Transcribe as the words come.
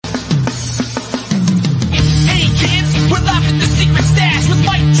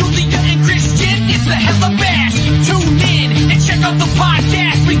a hella bash. Tune in and check out the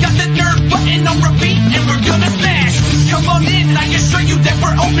podcast. We got the nerd button on repeat and we're gonna smash. Come on in, I assure you that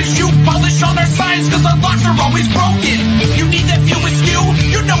we're open. Shoe polish on our signs cause our locks are always broken. You need that view askew?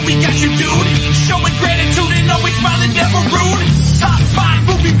 You know we got you, dude. Showing gratitude and always smiling, never rude. Top 5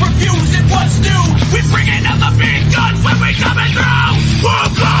 movie reviews and what's new. We bringing out the big guns when we coming through.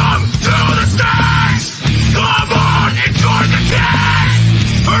 Welcome to the stage. Come on, enjoy the taste.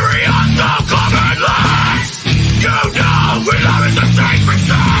 Hurry up, don't come and last. You know we love it, the stage for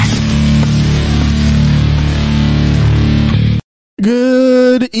sex.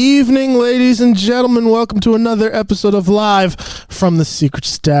 Good evening, ladies and gentlemen. Welcome to another episode of Live from the Secret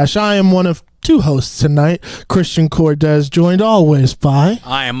Stash. I am one of two hosts tonight, Christian Cordes, joined always by...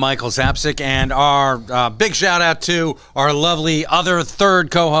 I am Michael Zapsik, and our big shout-out to our lovely other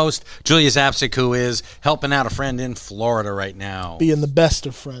third co-host, Julia Zapsik, who is helping out a friend in Florida right now. Being the best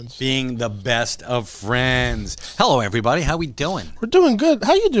of friends. Being the best of friends. Hello, everybody. How we doing? We're doing good.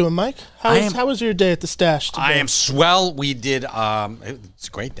 How you doing, Mike? How was your day at the Stash today? I am swell. We did... it's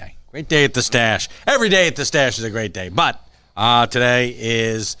a great day. Great day at the Stash. Every day at the Stash is a great day. But today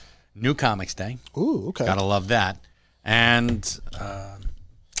is... New Comics Day. Ooh, okay. Gotta love that. And let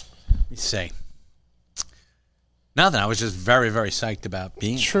me see. Nothing. I was just very, very psyched about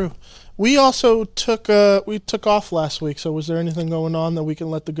being True. We also took off last week. So was there anything going on that we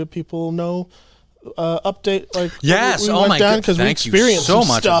can let the good people know? Update like yes. We went down because we experienced so some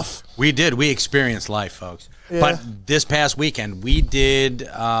much stuff. We did. We experienced life, folks. Yeah. But this past weekend we did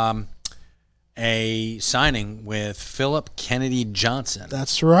a signing with Philip Kennedy Johnson.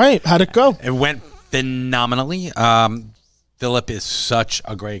 That's right. How'd it go? It went phenomenally. Philip is such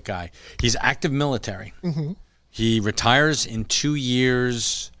a great guy. He's active military. Mm-hmm. He retires in 2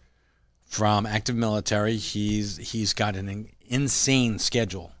 years from active military. He's got an insane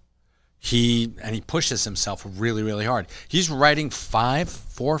schedule. He pushes himself really, really hard. He's writing 4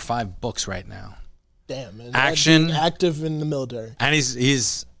 or 5 books right now. Damn, man. Action, active in the military, and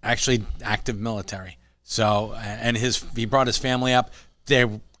he's actually active military. So, and he brought his family up. They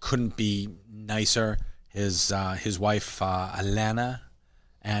couldn't be nicer. His wife Alana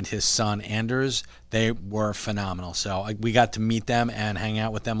and his son Anders, they were phenomenal. So we got to meet them and hang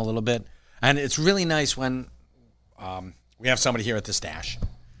out with them a little bit. And it's really nice when we have somebody here at the Stash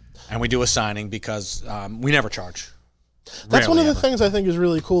and we do a signing because we never charge. That's one of the things I think is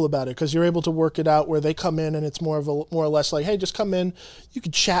really cool about it because you're able to work it out where they come in and it's more or less like, hey, just come in. You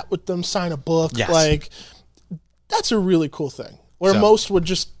can chat with them, sign a book. Yes. Like, that's a really cool thing. Where most would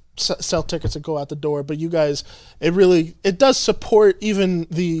just sell tickets and go out the door. But you guys, it does support even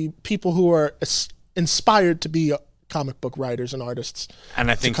the people who are inspired to be comic book writers and artists. And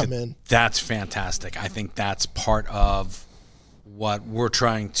I think in. That's fantastic. I think that's part of what we're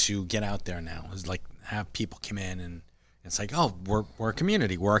trying to get out there now is like have people come in and it's like, oh, we're a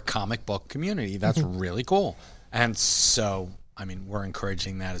community. We're a comic book community. That's really cool. And so, I mean, we're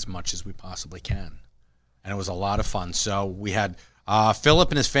encouraging that as much as we possibly can. And it was a lot of fun. So we had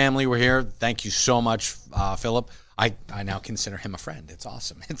Philip and his family were here. Thank you so much, Philip. I now consider him a friend. It's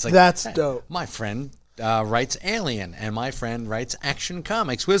awesome. It's like that's dope. My friend writes Alien, and my friend writes Action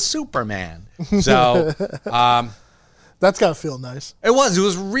Comics with Superman. So that's gotta feel nice. It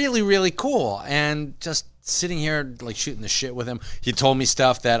was really, really cool. And just sitting here, like, shooting the shit with him. He told me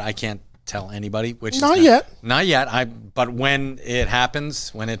stuff that I can't tell anybody. Which Not is yet. Not yet. But when it happens,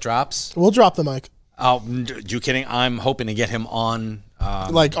 when it drops. We'll drop the mic. Oh, you kidding? I'm hoping to get him on.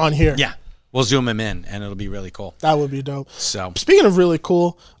 Like on here. Yeah. We'll zoom him in, and it'll be really cool. That would be dope. So, speaking of really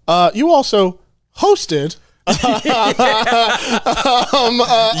cool, you also hosted...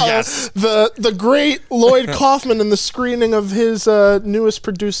 yes. The great Lloyd Kaufman in the screening of his newest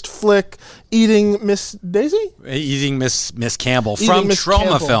produced flick, Eating Miss Daisy? Eating Miss Campbell from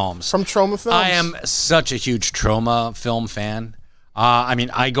Trauma Films. From Trauma Films. I am such a huge Trauma film fan. I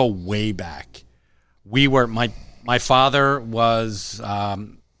mean, I go way back. We were my father was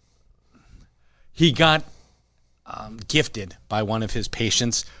he got gifted by one of his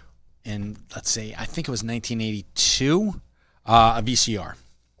patients in, let's say, I think it was 1982, a VCR.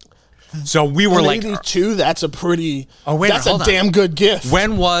 So we were like 82. That's a pretty. Oh wait, that's a damn good gift.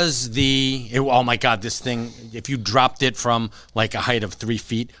 When was oh my God, this thing! If you dropped it from like a height of 3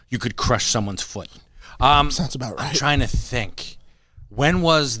 feet, you could crush someone's foot. Sounds about right. I'm trying to think. When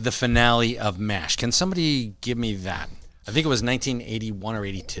was the finale of MASH? Can somebody give me that? I think it was 1981 or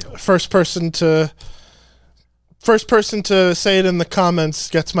 82. First person to say it in the comments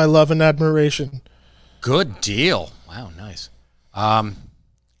gets my love and admiration. Good deal. Wow, nice. I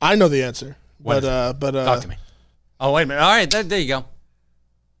know the answer, but talk to me. Oh, wait a minute. All right, there you go.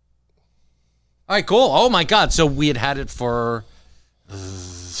 All right, cool. Oh my God! So we had it for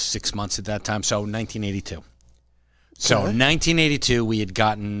 6 months at that time. So 1982. So 1982, we had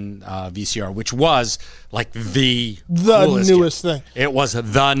gotten VCR, which was like the newest thing. It was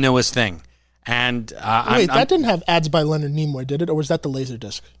the newest thing. And that didn't have ads by Leonard Nimoy, did it? Or was that the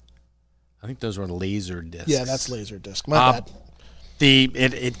Laserdisc? I think those were laser discs. Yeah, that's Laserdisc. My bad.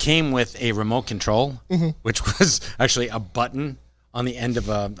 It came with a remote control, which was actually a button on the end of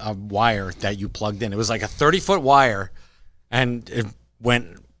a wire that you plugged in. It was like a 30-foot wire, and it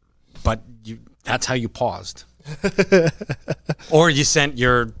went, but that's how you paused. Or you sent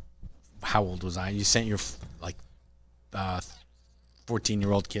your, how old was I? You sent your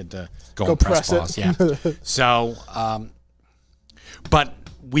 14-year-old kid to go and press pause. Yeah. So, but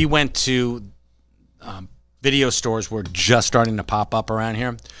we went to video stores were just starting to pop up around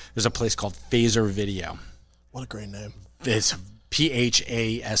here. There's a place called Phaser Video. What a great name. It's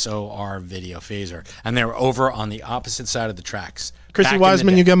PHASOR Video, Phaser. And they were over on the opposite side of the tracks. Chrissy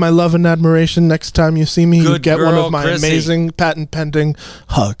Wiseman, you get my love and admiration. Next time you see me, you get one of my amazing patent-pending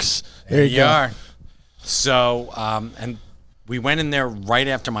hugs. There you go. Are. So, and we went in there right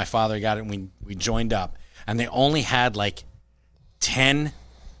after my father got it, and we joined up. And they only had like 10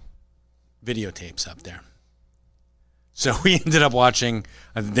 videotapes up there. So we ended up watching,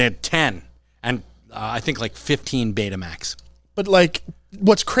 they had 10, and I think like 15 Betamax. But like,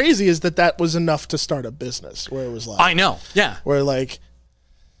 what's crazy is that was enough to start a business where it was like, I know, yeah. Where like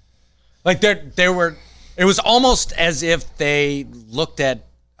there were, it was almost as if they looked at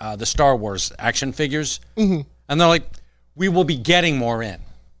the Star Wars action figures, and they're like, we will be getting more in,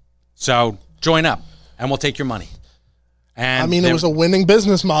 so join up, and we'll take your money. And I mean, it was a winning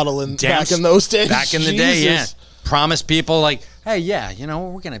business model back in those days. Back in the day, yeah. Promise people like, hey, yeah,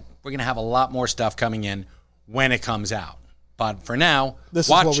 we're gonna have a lot more stuff coming in when it comes out. But for now, this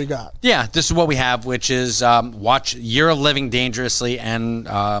is what we got. Yeah, this is what we have, which is watch Year of Living Dangerously and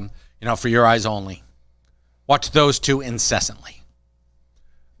For Your Eyes Only. Watch those two incessantly.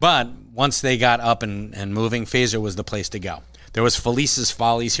 But once they got up and moving, Phaser was the place to go. There was Felice's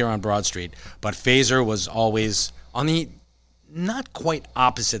Follies here on Broad Street, but Phaser was always on the not quite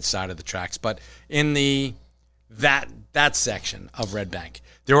opposite side of the tracks, but in that section of Red Bank.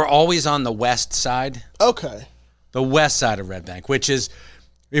 They were always on the west side. Okay. The west side of Red Bank,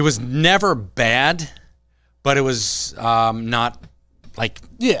 it was never bad, but it was not like...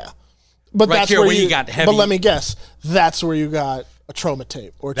 Yeah. But right that's here where you got heavy... But let me guess, that's where you got a trauma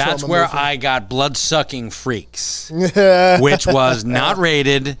tape or trauma That's where movie. I got Blood-Sucking Freaks, which was not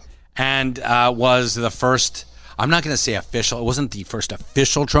rated and was the first... I'm not going to say official. It wasn't the first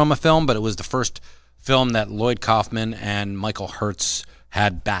official trauma film, but it was the first film that Lloyd Kaufman and Michael Hertz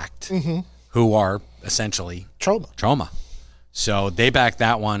had backed, who are essentially trauma. So they backed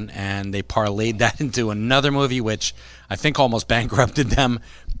that one, and they parlayed that into another movie, which I think almost bankrupted them.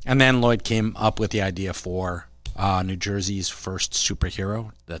 And then Lloyd came up with the idea for New Jersey's first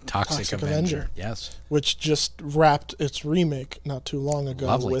superhero, the Toxic Avenger. Yes, which just wrapped its remake not too long ago.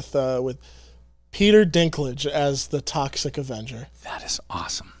 Lovely. with Peter Dinklage as the Toxic Avenger. That is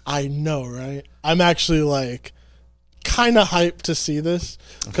awesome. I know, right? I'm actually like kind of hyped to see this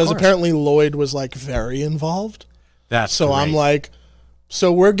because apparently Lloyd was like very involved. That's so great. I'm like,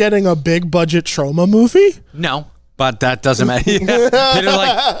 so we're getting a big budget trauma movie? No, but that doesn't matter. They're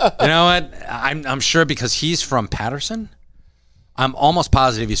like, you know what? I'm sure because he's from Paterson. I'm almost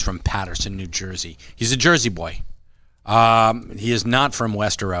positive he's from Paterson, New Jersey. He's a Jersey boy. He is not from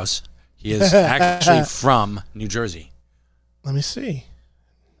Westeros. He is actually from New Jersey. Let me see.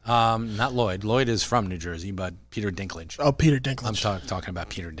 Not Lloyd. Lloyd is from New Jersey, but Peter Dinklage. Oh, Peter Dinklage. I'm talking about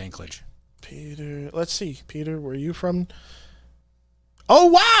Peter Dinklage. Peter, let's see. Peter, where are you from? Oh,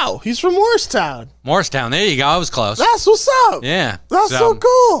 wow. He's from Morristown. Morristown. There you go. I was close. That's what's up. Yeah. That's so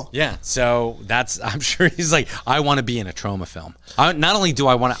cool. Yeah. So I'm sure he's like, I want to be in a trauma film. Not only do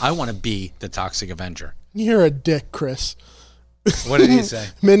I want to be the Toxic Avenger. You're a dick, Chris. What did he say?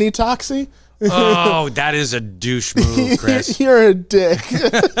 Mini Toxie? Oh, that is a douche move, Chris. You're a dick.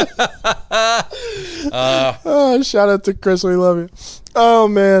 Shout out to Chris. We love you. Oh,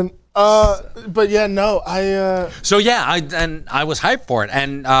 man. But yeah, no, So yeah, I was hyped for it,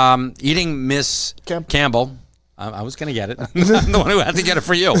 and eating Miss Campbell. I was gonna get it. I'm the one who had to get it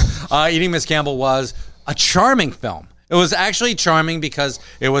for you. Eating Miss Campbell was a charming film. It was actually charming because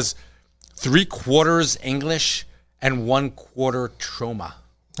it was 3/4 English and 1/4 trauma.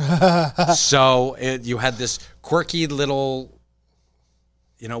 So you had this quirky little,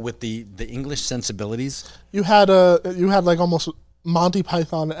 with the English sensibilities. You had like almost Monty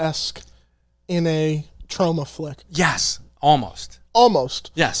Python-esque in a trauma flick. Yes, almost.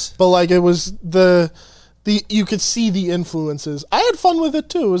 almost. Yes. But like it was the you could see the influences. I had fun with it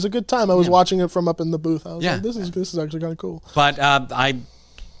too. It was a good time. I was watching it from up in the booth. I was like, this is actually kind of cool. But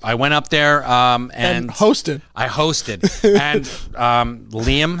I went up there and hosted. I hosted. And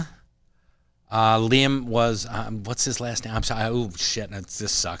Liam was what's his last name? I'm sorry. Oh shit,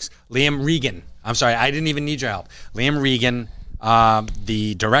 this sucks. Liam Regan. I'm sorry. I didn't even need your help. Liam Regan,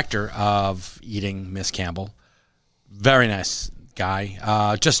 the director of Eating Miss Campbell. Very nice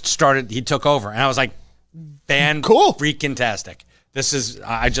guy. Just started. He took over, and I was like, cool, freaking-tastic. This is.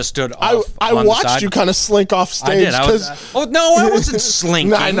 I just stood off. I on watched the side. you kind of slink off stage. I did. I wasn't slinking.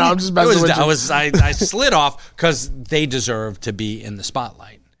 No, I'm just messing with you. I slid off because they deserve to be in the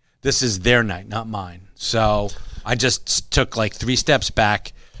spotlight. This is their night, not mine. So I just took like 3 steps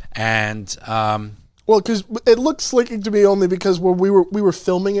back, and well, because it looked slinking to me only because we were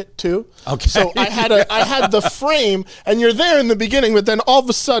filming it too. Okay. So I had the frame, and you're there in the beginning, but then all of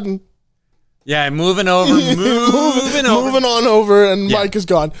a sudden. Yeah, moving on over, and Mike is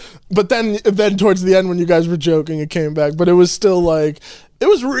gone. But then towards the end, when you guys were joking, it came back. But it was still like, it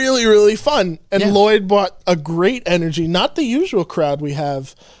was really, really fun. And Lloyd brought a great energy, not the usual crowd we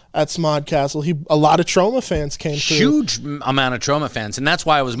have at Smod Castle. A lot of Trauma fans came through. Huge amount of Trauma fans, and that's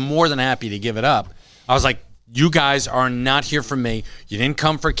why I was more than happy to give it up. I was like, you guys are not here for me. You didn't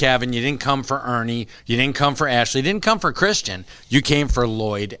come for Kevin. You didn't come for Ernie. You didn't come for Ashley. You didn't come for Christian. You came for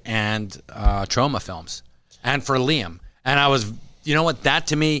Lloyd and Trauma Films and for Liam. And I was, you know what? That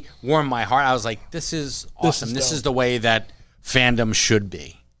to me warmed my heart. I was like, this is awesome. This is the way that fandom should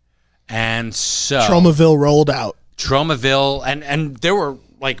be. And so Traumaville rolled out. Traumaville, and there were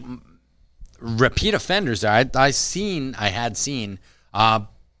like repeat offenders there. I had seen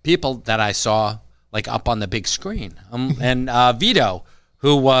people that I saw like up on the big screen. And Vito,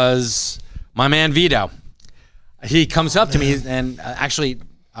 who was my man Vito, he comes up to me and actually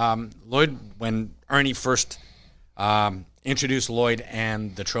Lloyd, when Ernie first introduced Lloyd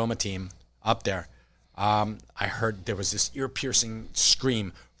and the Trauma team up there, I heard there was this ear-piercing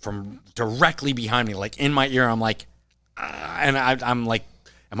scream from directly behind me, like in my ear. I'm like, and I'm like,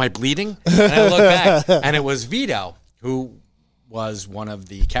 am I bleeding? And I look back, and it was Vito, who was one of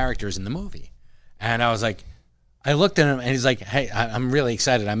the characters in the movie. And I was like, I looked at him, and he's like, hey, I'm really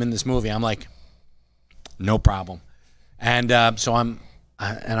excited. I'm in this movie. I'm like, no problem. And so I'm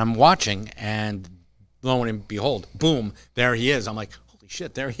watching, and lo and behold, boom, there he is. I'm like, holy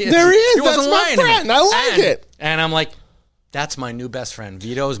shit, there he is. There he is. He wasn't That's my lying to me. friend. I like it. And I'm like, that's my new best friend.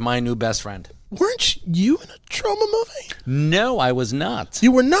 Vito's my new best friend. Weren't you in a Trauma movie? No, I was not.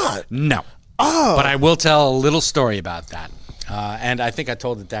 You were not? No. Oh. But I will tell a little story about that. And I think I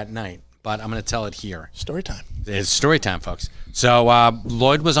told it that night, but I'm going to tell it here. Story time. It's story time, folks. So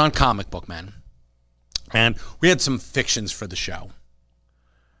Lloyd was on Comic Book Men, and we had some fictions for the show.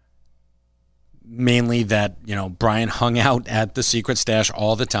 Mainly that, Brian hung out at the secret stash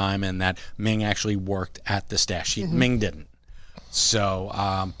all the time, and that Ming actually worked at the stash. Ming didn't. So,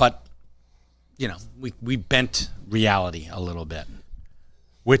 but, we bent reality a little bit,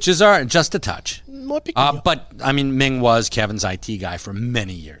 which is just a touch. But, I mean, Ming was Kevin's IT guy for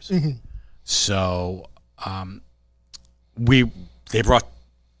many years. Mm-hmm. So, they brought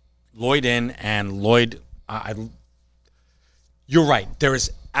Lloyd in, and Lloyd, you're right. There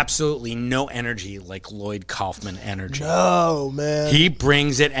is absolutely no energy like Lloyd Kaufman energy. No, man. He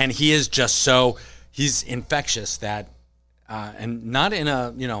brings it, and he is just he's infectious that, and not in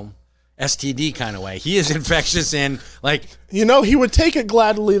a, STD kind of way. He is infectious in, like... he would take it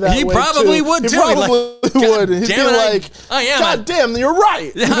gladly that way, He probably would, too. He probably would. He'd be like, I am. God damn, you're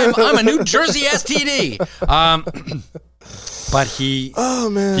right. I'm a New Jersey STD. But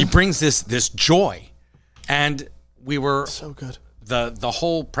he brings this joy. And we were... So good. The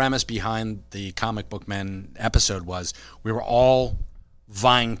whole premise behind the Comic Book Men episode was we were all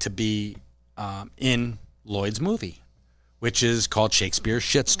vying to be in Lloyd's movie, which is called Shakespeare's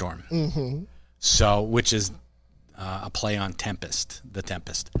Shitstorm. Mm-hmm. So, which is a play on Tempest, The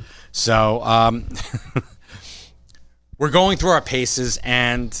Tempest. So, we're going through our paces,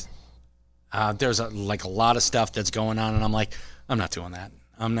 and there's a lot of stuff that's going on, and I'm like, I'm not doing that.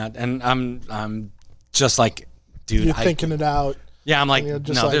 I'm not, and I'm just like, dude, you're thinking it out. Yeah, I'm like, no,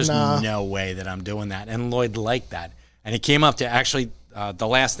 like, there's nah. no way that I'm doing that. And Lloyd liked that. And he came up to actually, the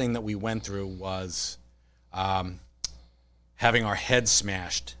last thing that we went through was having our heads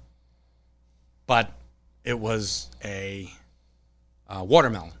smashed. But it was a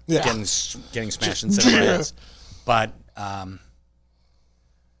watermelon getting smashed instead of our heads. But I'm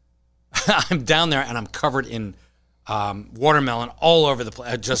down there, and I'm covered in watermelon all over the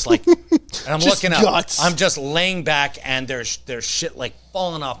place, just like, and I'm Just looking up, guts. I'm just laying back, and there's shit like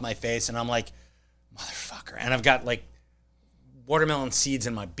falling off my face, and I'm like, motherfucker, and I've got like watermelon seeds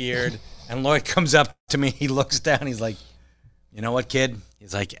in my beard, and Lloyd comes up to me, he looks down, he's like, you know what, kid?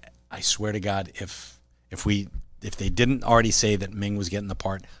 He's like, I swear to God, if they didn't already say that Ming was getting the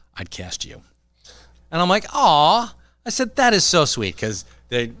part, I'd cast you. And I'm like, aw. I said, that is so sweet, because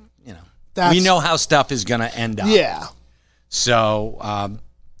they, we know how stuff is going to end up. Yeah. So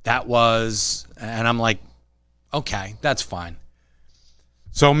that was, and I'm like, okay, that's fine.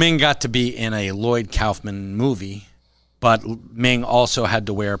 So Ming got to be in a Lloyd Kaufman movie, but Ming also had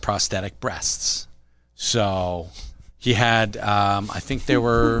to wear prosthetic breasts. So he had, I think there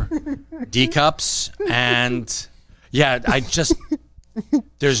were D cups, and yeah,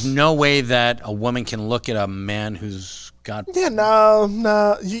 there's no way that a woman can look at a man who's got. Yeah,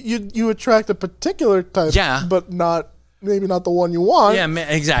 no, you attract a particular type, yeah, but maybe not the one you want. Yeah,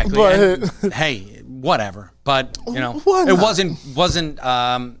 exactly. But and, hey, whatever. But it wasn't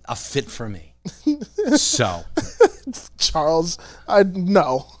a fit for me. So, Charles,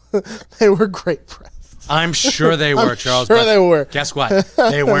 no, they were great breasts. I'm sure they were, Charles. Sure, they were. Guess what?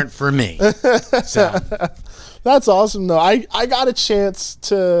 They weren't for me. So. That's awesome, though. I got a chance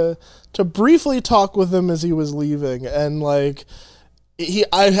to briefly talk with him as he was leaving, and like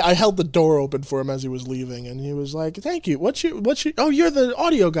I held the door open for him as he was leaving, and he was like, "Thank you. What's your? Oh, you're the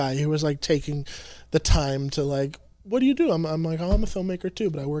audio guy." He was like taking the time to like, "What do you do?" I'm like, "Oh, I'm a filmmaker too,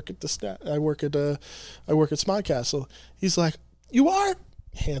 but I work at I work at Smodcast." So he's like, "You are?"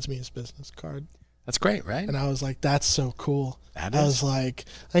 Hands me his business card. That's great, right? And I was like, "That's so cool." That I is. was like,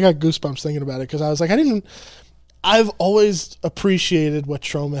 I got goosebumps thinking about it, because I was like, I've always appreciated what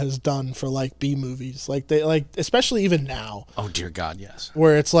Troma has done for like B movies, especially even now. Oh dear God, yes.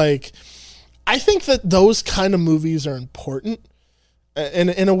 Where it's like, I think that those kind of movies are important,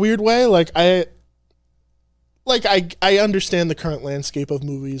 in a weird way. I understand the current landscape of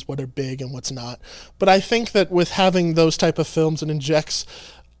movies, what are big and what's not, but I think that with having those type of films, it injects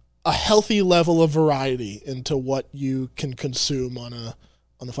a healthy level of variety into what you can consume on a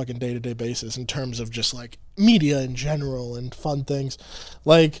fucking day-to-day basis, in terms of just like media in general and fun things.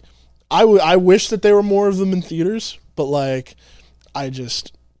 Like I wish that there were more of them in theaters, but like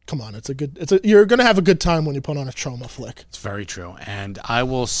come on, you're gonna have a good time when you put on a Troma flick. It's very true. And I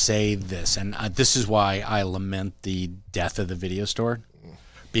will say this, and this is why I lament the death of the video store,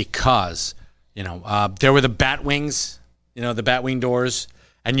 because there were the bat wings, the bat wing doors,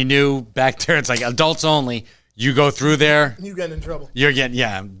 and you knew back there it's like adults only. You go through there, you get in trouble. You're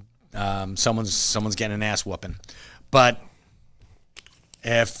getting someone's getting an ass whooping. But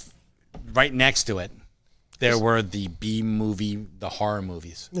if right next to it there were the B movie, the horror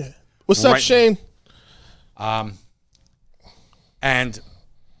movies. Yeah. What's up, Shane? And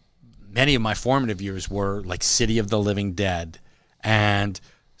many of my formative years were like City of the Living Dead, and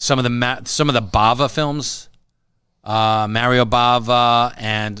some of the Bava films, Mario Bava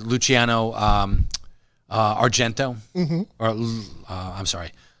and Luciano Argento, or I'm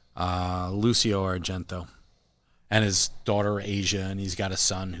sorry, Lucio Argento, and his daughter Asia, and he's got a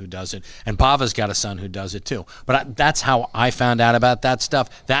son who does it, and Bava's got a son who does it too. But that's how I found out about that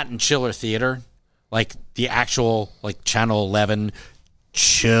stuff. That and Chiller Theater, like the actual like Channel 11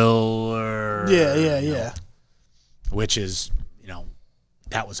 Chiller. Yeah. Which is,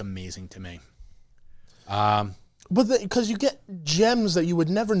 that was amazing to me. But because you get gems that you would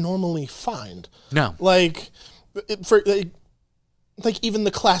never normally find. No. Like even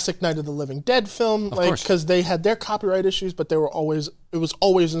the classic Night of the Living Dead film, because they had their copyright issues, but it was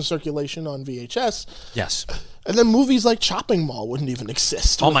always in circulation on VHS. Yes. And then movies like Chopping Mall wouldn't even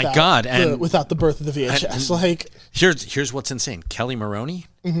exist. Oh my God! Without the birth of the VHS, here's what's insane. Kelly Maroney,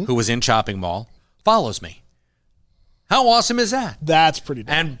 who was in Chopping Mall, follows me. How awesome is that? That's pretty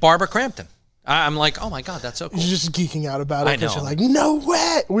dope. And Barbara Crampton. I'm like, oh my God, that's so cool. You're just geeking out about it because I know. you're like, no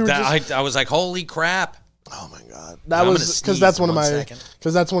way. I was like, holy crap. Oh my God, that was because that's one of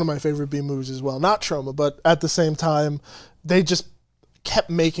my favorite B movies as well. Not Troma, but at the same time, they just kept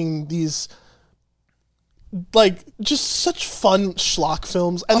making these like just such fun schlock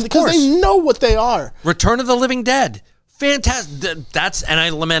films, and because they know what they are. Return of the Living Dead, fantastic. And I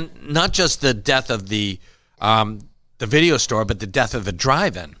lament not just the death of the video store, but the death of the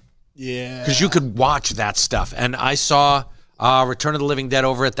drive-in. Yeah, because you could watch that stuff, and I saw Return of the Living Dead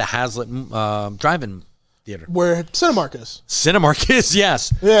over at the Hazlitt Drive-In Theater. Where Cinemark is. Cinemark is,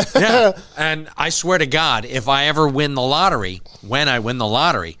 yes. Yeah. And I swear to God, if I ever win the lottery, when I win the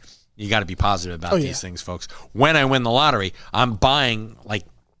lottery, you got to be positive about these things, folks. When I win the lottery, I'm buying like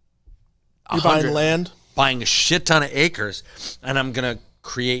You're buying land? buying a shit ton of acres, and I'm gonna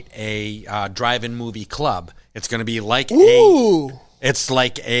create a drive-in movie club. It's gonna be like it's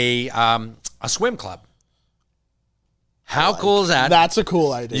like a swim club. How cool is that? That's a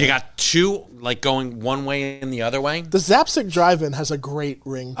cool idea. You got two, like, going one way and the other way. The Zapsic Drive-In has a great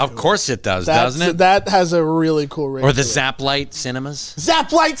ring to Of course it does, doesn't it? That has a really cool ring. Or the Zaplight Cinemas.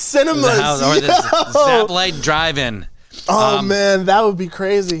 Zaplight Cinemas! Or the Zaplight Drive-In. Oh, man, that would be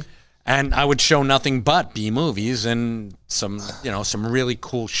crazy. And I would show nothing but B movies and some really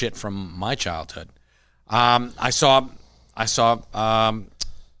cool shit from my childhood. I saw,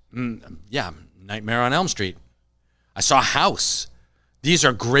 Nightmare on Elm Street. I saw House. These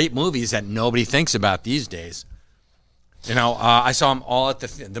are great movies that nobody thinks about these days. I saw them all at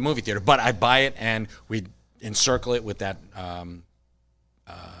the movie theater, but I buy it and we encircle it with that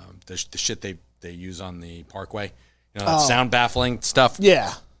the shit they use on the Parkway. That sound baffling stuff.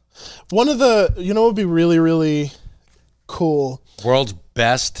 Yeah. One of the, what would be really, really cool? World's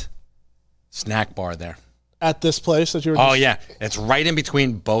best snack bar there. At this place that you were Oh, yeah. It's right in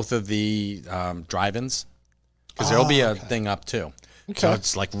between both of the drive-ins. Because there'll be a thing up, too. Okay. So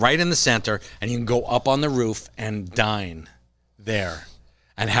it's like right in the center, and you can go up on the roof and dine there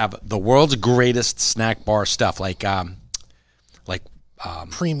and have the world's greatest snack bar stuff, like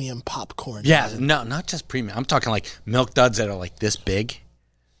premium popcorn. Yeah, no, not just premium. I'm talking like Milk Duds that are like this big.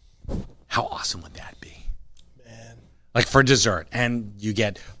 How awesome would that be? Man. Like for dessert. And you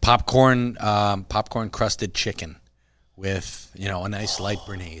get popcorn crusted chicken with, a nice light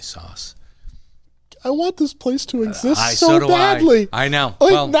béarnaise sauce. I want this place to exist so badly. I know.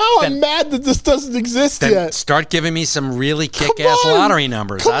 I'm mad that this doesn't exist yet. Start giving me some really kick-ass lottery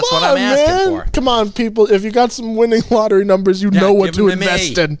numbers. That's what I'm asking for. Come on, people. If you got some winning lottery numbers, know what to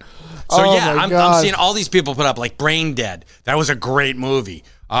invest in. So, I'm seeing all these people put up, like Brain Dead. That was a great movie.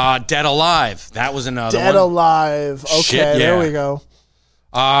 Dead Alive. That was another one. Dead Alive. Okay, Shit, there we go.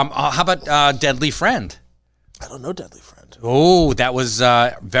 How about Deadly Friend? I don't know Deadly Friend. Oh, that was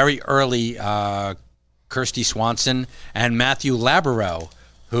very early Kirsty Swanson and Matthew Lamoureux,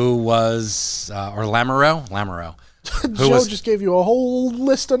 who was Lamoureux. Joe just gave you a whole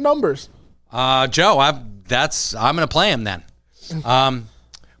list of numbers. Joe, I'm going to play him then.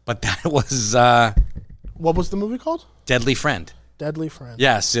 But that was what was the movie called? Deadly Friend. Deadly Friend.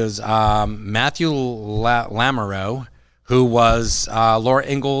 Yes, it was Matthew Lamoureux, who was Laura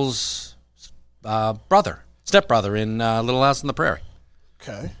Ingalls' stepbrother in Little House on the Prairie.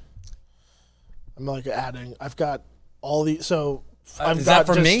 Okay. I'm adding. I've got all these. So I've is got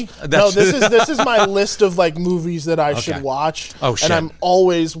that for me? No, this is my list of movies that I should watch. Oh shit! And I'm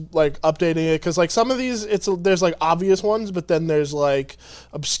always updating it because some of these there's obvious ones, but then there's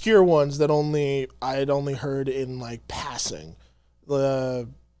obscure ones that I'd only heard in passing.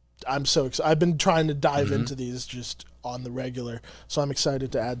 I'm so excited. I've been trying to dive into these just on the regular, so I'm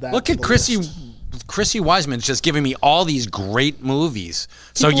excited to add that. Look at Chrissy Wiseman's just giving me all these great movies.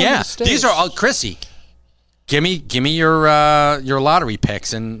 So these are all Chrissy. Give me your lottery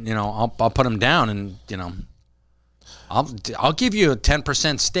picks, and I'll put them down, and I'll give you a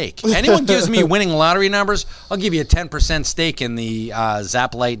 10% stake. Anyone gives me winning lottery numbers, I'll give you a 10% stake in the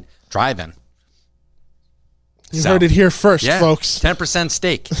Zaplight Drive-In. You heard it here first, folks. 10%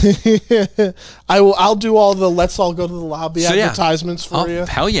 stake. I'll do all the let's all go to the lobby advertisements for you.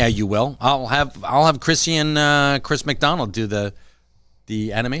 Hell yeah, you will. I'll have Chrissy and Chris McDonald do the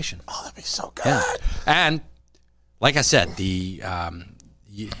animation. Oh, that'd be so good. Yeah. And like I said, it'd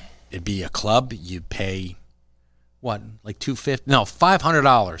be a club. You'd pay what, $250? No,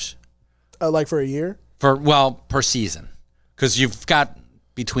 $500. For a year? Per season, because you've got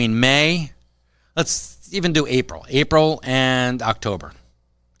between May. Let's even do April and October.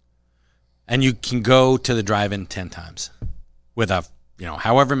 And you can go to the drive-in 10 times with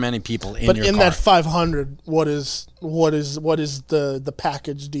however many people in your car. But in that 500, what is the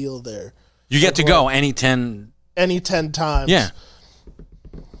package deal there? You get to go any 10 times. Yeah.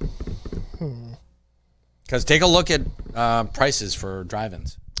 Because take a look at prices for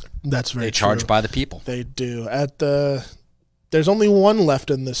drive-ins. That's very true. They charge by the people. They do. There's only one left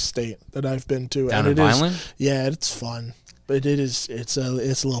in this state that I've been to, Down in Vineland? It's fun, but it's a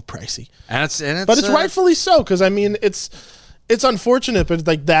little pricey. And it's but it's rightfully so, because it's unfortunate, but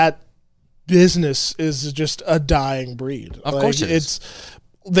that business is just a dying breed. Of course it is.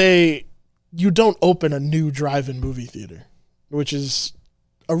 You don't open a new drive-in movie theater, which is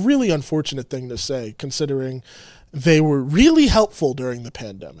a really unfortunate thing to say, considering they were really helpful during the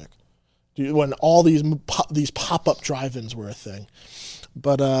pandemic, when all these pop-up drive-ins were a thing.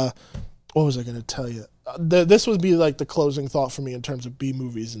 But what was I going to tell you? This would be the closing thought for me in terms of B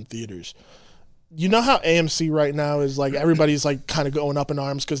movies in theaters. you know how AMC right now is like everybody's like kind of going up in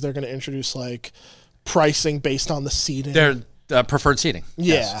arms because they're going to introduce like pricing based on the seating. They're preferred seating.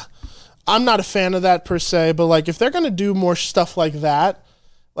 Yeah. Yes. I'm not a fan of that per se, but like if they're going to do more stuff like that,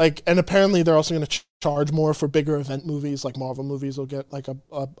 like, and apparently they're also going to charge more for bigger event movies, like Marvel movies will get like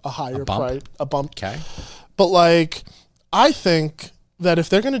a higher price, a bump. Okay. But like, I think that if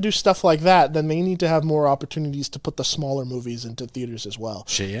they're going to do stuff like that, then they need to have more opportunities to put the smaller movies into theaters as well.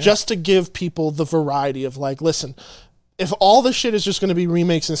 Yeah. Just to give people the variety of like, listen, if all the shit is just going to be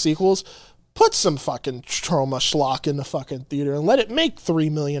remakes and sequels, put some fucking trauma schlock in the fucking theater and let it make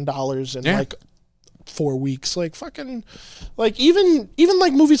 $3 million in like 4 weeks. Like fucking, like even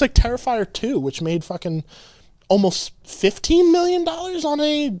like movies like Terrifier 2, which made fucking almost $15 million on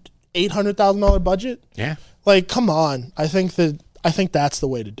a $800,000 budget. Yeah. Like, come on. I think that's the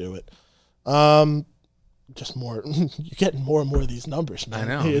way to do it. Just more, you're getting more and more of these numbers, man. I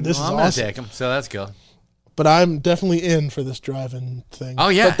know. Hey, this is I'm awesome. gonna take them, so that's good. But I'm definitely in for this drive-in thing. Oh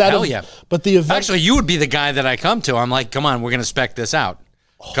yeah, but hell yeah. But the event, Actually, you would be the guy that I come to. I'm like, come on, we're gonna spec this out,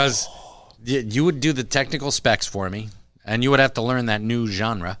 because you would do the technical specs for me, and you would have to learn that new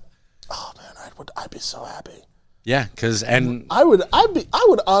genre. oh man, I'd be so happy. Yeah, I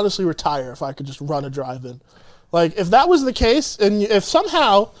would honestly retire if I could just run a drive-in. Like, if that was the case, and if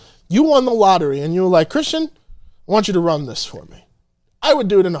somehow you won the lottery and you were like, Christian, I want you to run this for me, I would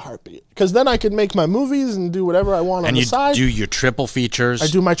do it in a heartbeat. Because then I could make my movies and do whatever I want on the side. And you do your triple features. I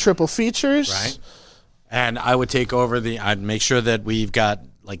do my triple features. Right. And I would take over I'd make sure that we've got,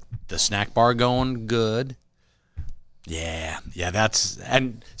 like, the snack bar going good. Yeah,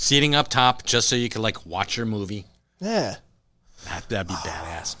 and seating up top just so you could, like, watch your movie. Yeah. That'd be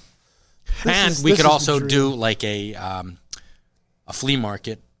badass. And we could also do like a flea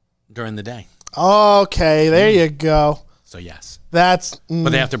market during the day. Okay, there you go. So yes, that's.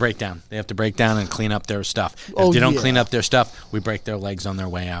 But they have to break down. They have to break down and clean up their stuff. If they don't clean up their stuff, we break their legs on their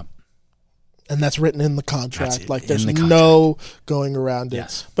way out. And that's written in the contract. That's like in there's the contract. no going around it.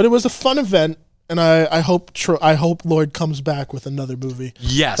 Yes. But it was a fun event, and I hope Lloyd comes back with another movie.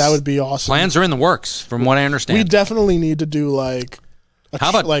 Yes, that would be awesome. Plans are in the works, from what I understand. We definitely need to do like. How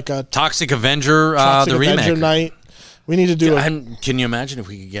about like a Toxic Avenger, Toxic the Avenger remake night? We need to do. Can you imagine if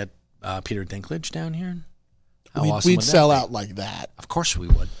we could get Peter Dinklage down here? How awesome we'd would that sell be? out like that. Of course we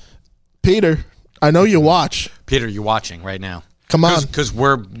would. Peter, I know you watch. Peter, you're watching right now. Come on, because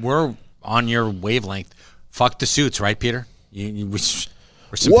we're on your wavelength. Fuck the suits, right, Peter? We're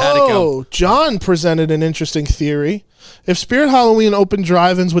simpatico. Whoa! John presented an interesting theory. If Spirit Halloween opened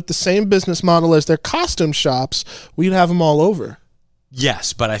drive-ins with the same business model as their costume shops, we'd have them all over.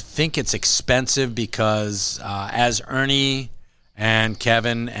 Yes, but I think it's expensive because as Ernie and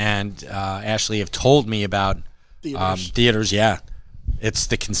Kevin and Ashley have told me about theaters, it's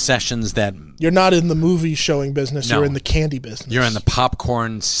the concessions that... You're not in the movie showing business, No. You're in the candy business. You're in the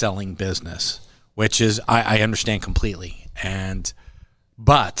popcorn selling business, which is, I understand completely.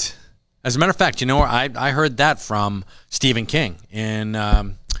 But, as a matter of fact, I heard that from Stephen King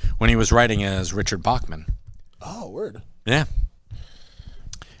when he was writing as Richard Bachman. Oh, word. Yeah.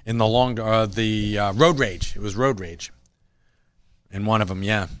 In the Road Rage. It was Road Rage. In one of them,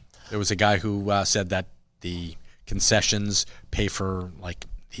 yeah. There was a guy who said that the concessions pay for, like,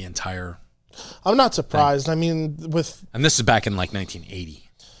 the entire... I'm not surprised. thing. I mean, And this is back in, like, 1980.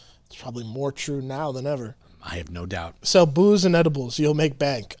 It's probably more true now than ever. I have no doubt. Sell booze and edibles. You'll make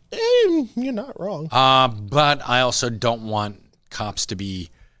bank. You're not wrong. But I also don't want cops to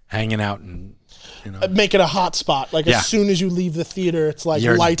be hanging out and... Make it a hot spot. Like, as soon as you leave the theater, it's like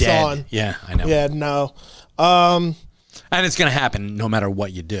You're lights dead. on. Yeah, I know. Yeah, no. And it's going to happen no matter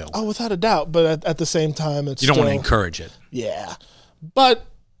what you do. Oh, without a doubt. But at the same time, it's You don't want to encourage it. Yeah. But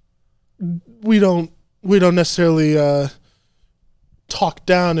we don't necessarily talk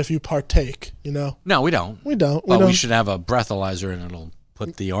down if you partake, No, we don't. We don't. But we should have a breathalyzer and it'll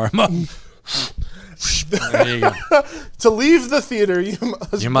put the arm up. There you go. To leave the theater, you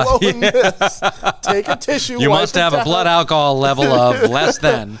must blow a miss. Take a tissue. You wipe must it have a down. blood alcohol level of less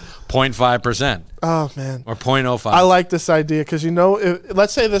than 0.5%. Oh, man. Or 0.05. I like this idea because,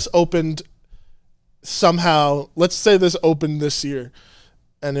 let's say this opened somehow. Let's say this opened this year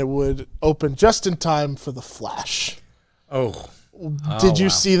and it would open just in time for The Flash. Oh. Did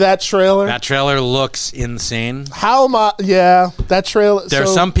you see that trailer? That trailer looks insane. How am I? Yeah, that trailer. There are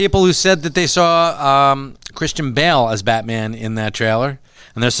some people who said that they saw Christian Bale as Batman in that trailer.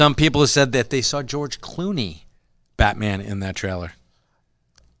 And there's some people who said that they saw George Clooney Batman in that trailer.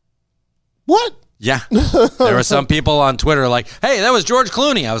 What? Yeah. There were some people on Twitter like, hey, that was George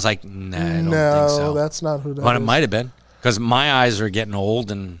Clooney. I was like, nah, I don't think so. No, that's not who that But it is. might have been. Because my eyes are getting old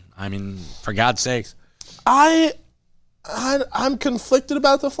and I mean, for God's sakes. I'm conflicted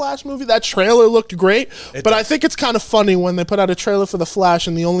about the Flash movie. That trailer looked great, but I think it's kind of funny when they put out a trailer for the Flash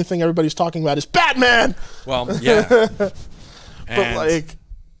and the only thing everybody's talking about is Batman. Well, yeah. But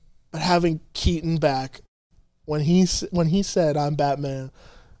having Keaton back when he said I'm Batman,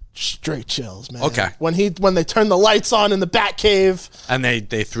 straight chills, man. Okay. When they turned the lights on in the Batcave and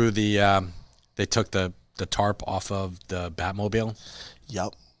they threw they took the tarp off of the Batmobile.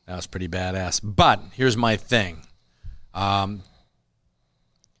 Yep. That was pretty badass. But here's my thing.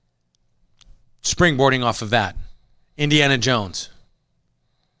 Springboarding off of that, Indiana Jones.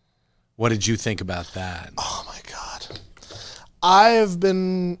 What did you think about that? Oh my God. I have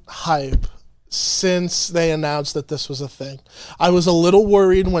been hype since they announced that this was a thing. I was a little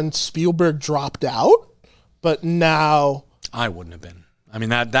worried when Spielberg dropped out, but now I wouldn't have been. I mean,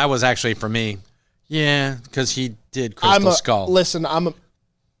 that was actually for me. Yeah, because he did Crystal Skull. Listen,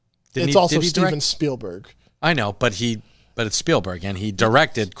 it's also Steven Spielberg. I know, but it's Spielberg, and he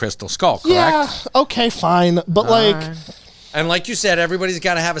directed Crystal Skull, correct? Yeah, okay, fine. But and like you said, everybody's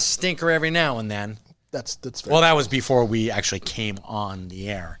got to have a stinker every now and then. That's very well, that was before we actually came on the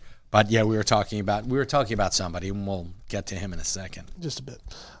air. But yeah, we were talking about somebody, and we'll get to him in a second. Just a bit.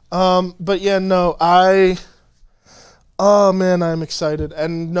 But yeah, no, oh man, I'm excited.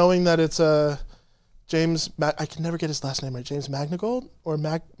 And knowing that it's I can never get his last name right. James Mangold or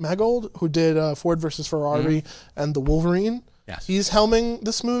Mangold, who did Ford versus Ferrari and The Wolverine. Yes. He's helming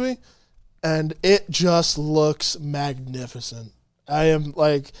this movie, and it just looks magnificent.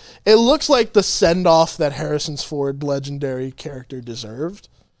 It looks like the send-off that Harrison's Ford legendary character deserved.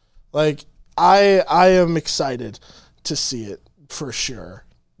 Like, I am excited to see it for sure.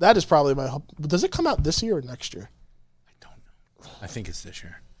 That is probably my hope. Does it come out this year or next year? I don't know. I think it's this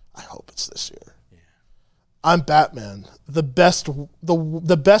year. I hope it's this year. I'm Batman. The best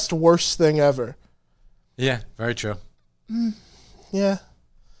worst thing ever. Yeah, very true. Yeah.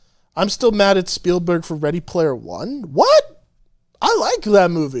 I'm still mad at Spielberg for Ready Player One. What? I like that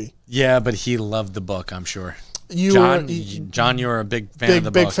movie. Yeah, but he loved the book, I'm sure. John, you're a big fan of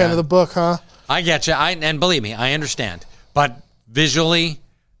the book. Big fan of the book, huh? I get you. And believe me, I understand. But visually,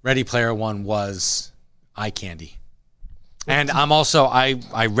 Ready Player One was eye candy. And I'm also,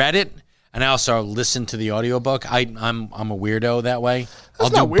 I read it. And I also listen to the audiobook. I'm a weirdo that way. I'll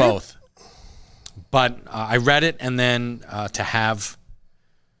do both. But I read it, and then to have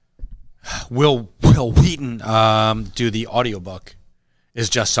Will Wheaton do the audiobook is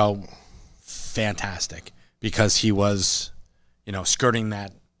just so fantastic because he was, skirting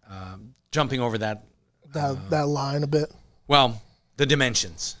that, jumping over that line a bit. Well, the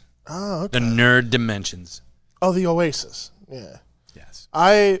dimensions. Oh, okay. The nerd dimensions. Oh, the Oasis. Yeah. Yes.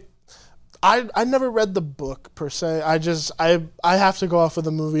 I never read the book per se. I have to go off of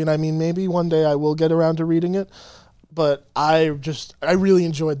the movie, and I mean maybe one day I will get around to reading it. But I really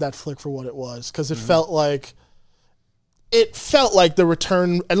enjoyed that flick for what it was because it felt like the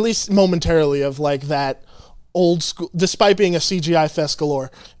return, at least momentarily, of like that old school. Despite being a CGI fest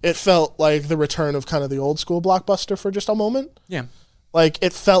galore, it felt like the return of kind of the old school blockbuster for just a moment. Yeah, like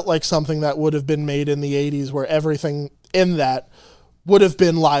it felt like something that would have been made in the '80s, where everything in that would have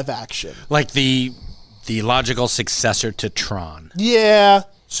been live action. Like the logical successor to Tron. Yeah.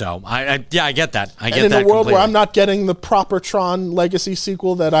 So I get that. I get that. And in a world completely. where I'm not getting the proper Tron Legacy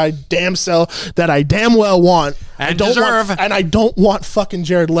sequel that I damn well want, and I don't want fucking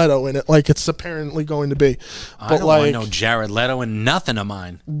Jared Leto in it like it's apparently going to be. I don't want no Jared Leto in nothing of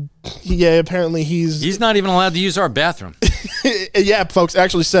mine. Yeah, apparently he's not even allowed to use our bathroom. Yeah, folks,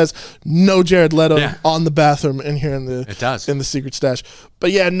 actually says no Jared Leto on the bathroom in here in the secret stash.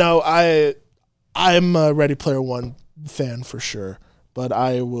 But yeah, no, I'm a Ready Player One fan for sure. But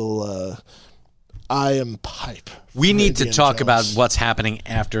I am hype. We need to talk about what's happening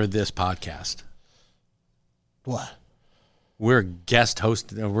after this podcast. What? We're guest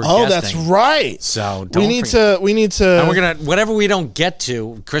host. We're guesting. That's right. So we need to. And we're gonna whatever we don't get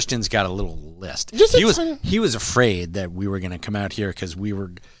to. Christian's got a little list. He was afraid that we were gonna come out here because we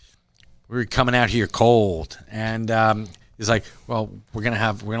were coming out here cold, and he's like, well, we're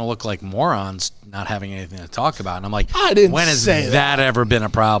gonna look like morons not having anything to talk about. And I'm like, when has that ever been a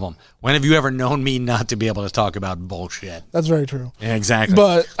problem? When have you ever known me not to be able to talk about bullshit? That's very true. Yeah, exactly.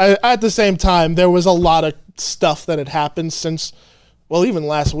 But at the same time, there was a lot of stuff that had happened since, well, even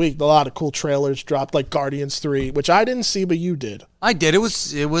last week. A lot of cool trailers dropped, like Guardians 3, which I didn't see, but you did. I did. It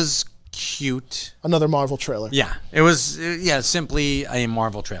was cute. Another Marvel trailer. Yeah, it was. Simply a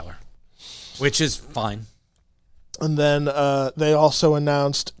Marvel trailer, which is fine. And then they also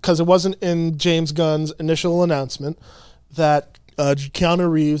announced, because it wasn't in James Gunn's initial announcement, that Keanu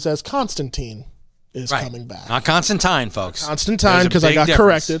Reeves as Constantine is Right. coming back. Not Constantine, folks. Constantine, There's a because I big got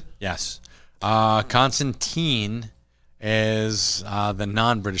difference. corrected. Yes. Constantine is the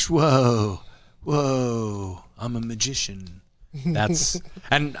non-British. Whoa, I'm a magician. That's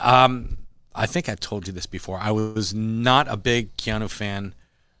and I think I've told you this before. I was not a big Keanu fan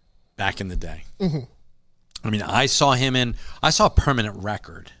back in the day. Mm-hmm. I mean, I saw Permanent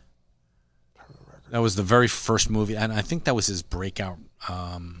Record. That was the very first movie, and I think that was his breakout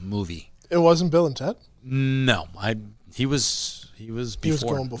movie. It wasn't Bill and Ted? No, he was before. He was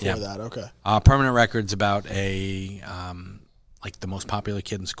going before that, okay. Permanent Record's about a like the most popular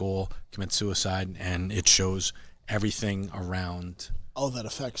kid in school commits suicide, and it shows everything around. Oh, that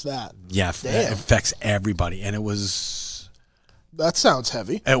affects that. Yeah, it affects everybody, and it was. That sounds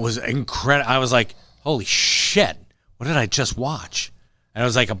heavy. It was incredible. I was like, "Holy shit! What did I just watch?" And it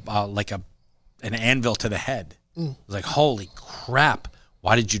was like an anvil to the head. I was like, "Holy crap!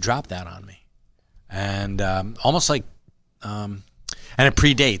 Why did you drop that on me?" And almost like, and it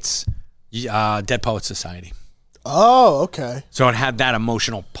predates Dead Poets Society. Oh, okay. So it had that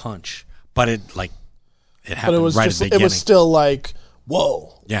emotional punch, but it happened But it was right just, at the beginning. it was still like,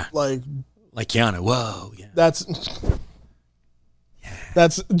 whoa. Yeah. Like Keanu, whoa, yeah. that's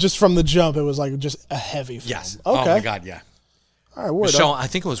just from the jump. It was like just a heavy film. Yes. Okay. Oh my God, yeah. All right. Word Michelle, up. I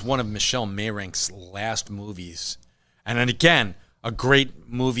think it was one of Michelle Mayrink's last movies, and then again, a great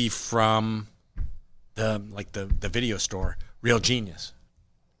movie from the video store, Real Genius.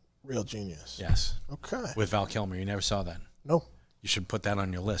 Real Genius. Yes. Okay. With Val Kilmer. You never saw that. No. You should put that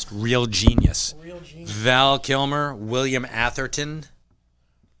on your list. Real Genius. Real Genius. Val Kilmer, William Atherton,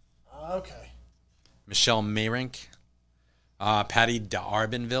 Okay. Michelle Mayrink, Patty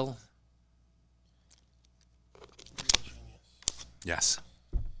D'Arbanville. Yes.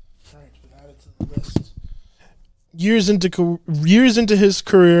 All right, add it to the list. Years into his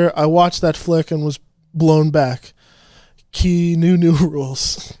career, I watched that flick and was blown back. Keanu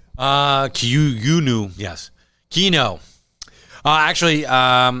rules. Kino, yes. Kino. Actually,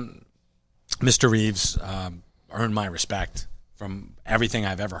 Mr. Reeves earned my respect from everything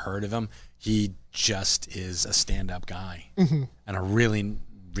I've ever heard of him. He just is a stand-up guy and a really,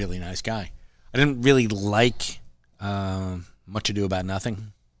 really nice guy. I didn't really like Much Ado About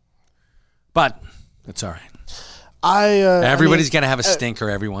Nothing, but it's all right. Everybody's got to have a stinker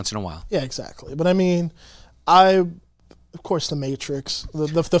every once in a while. Yeah, exactly. But I mean, of course, The Matrix,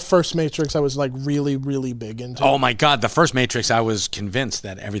 the first Matrix, I was like really, really big into. Oh my God, the first Matrix, I was convinced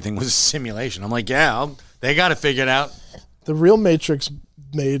that everything was a simulation. I'm like, yeah, they got it figured out. The real Matrix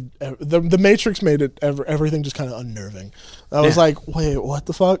made the Matrix made it everything just kind of unnerving. I was like, wait, what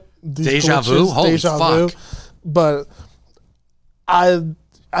the fuck? These Deja vu? glitches, Holy fuck. But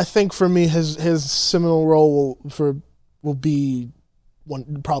I think for me, his seminal role will be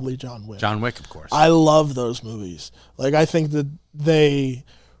probably John Wick. John Wick, of course. I love those movies. Like, I think that they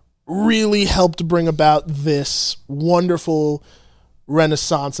really helped bring about this wonderful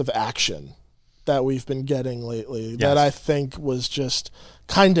renaissance of action that we've been getting lately, that I think was just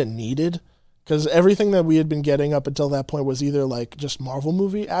kind of needed, because everything that we had been getting up until that point was either like just Marvel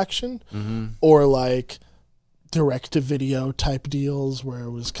movie action or like direct-to-video type deals where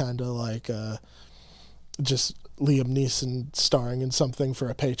it was kind of like just Liam Neeson starring in something for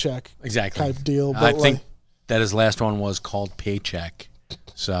a paycheck type deal. But I think that his last one was called Paycheck.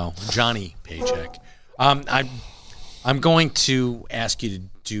 So, Johnny Paycheck. I'm going to ask you to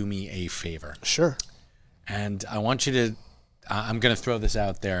do me a favor. Sure. And I want you to, I'm going to throw this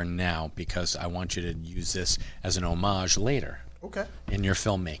out there now because I want you to use this as an homage later. Okay. In your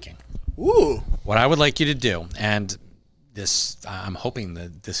filmmaking. Ooh. What I would like you to do, and this, I'm hoping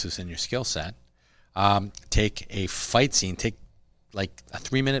that this is in your skill set, take a fight scene, take like a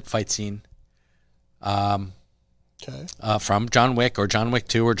 3-minute fight scene from John Wick or John Wick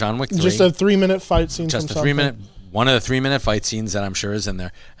 2 or John Wick 3. Just a 3-minute fight scene. Just from a 3-minute, one of the 3-minute fight scenes that I'm sure is in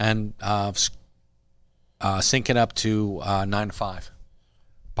there. And sync it up to 9 to 5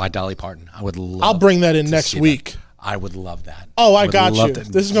 by Dolly Parton. I would love I'll bring that in next week. That. I would love that. Oh, I got you.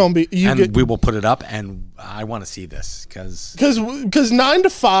 This is going to be... we will put it up, and I want to see this, because 9 to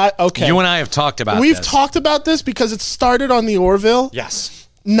 5... Okay. You and I have talked about We've talked about this because it started on the Orville. Yes.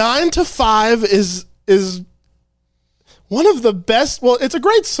 9 to 5 is one of the best... Well, it's a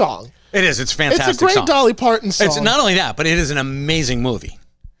great song. It is. It's fantastic. It's a great song. Dolly Parton song. It's not only that, but it is an amazing movie.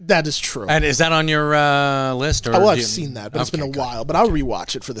 That is true. And is that on your list? Or I've seen that, but it's been a while. But I'll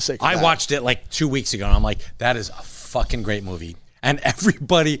rewatch it for the sake of that. I watched it like 2 weeks ago, and I'm like, that is a fucking great movie. And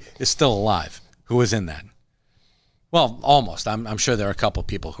everybody is still alive who was in that. Well, almost. I'm sure there are a couple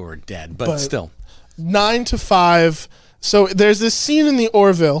people who are dead, but still. 9 to 5, So there's this scene in the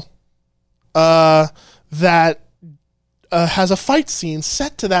Orville that has a fight scene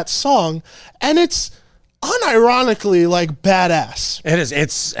set to that song, and it's unironically like badass. It is.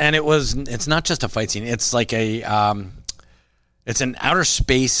 It's not just a fight scene. It's like it's an outer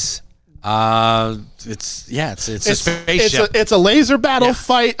space. It's a spaceship. It's a laser battle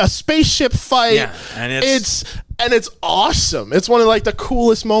fight, a spaceship fight. Yeah, and it's awesome. It's one of like the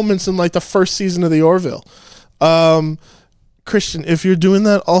coolest moments in like the first season of the Orville. Christian, if you're doing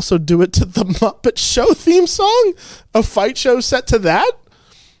that, also do it to the Muppet Show theme song. A fight show set to that.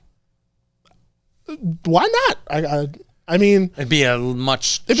 Why not? I mean, it'd be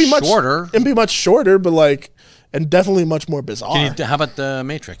much shorter. It'd be much shorter, but like, and definitely much more bizarre. How about the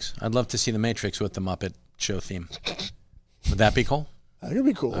Matrix? I'd love to see the Matrix with the Muppet Show theme. Would that be cool? That could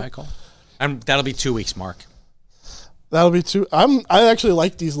be cool. All right, cool. And that'll be 2 weeks, Mark. That'll be I actually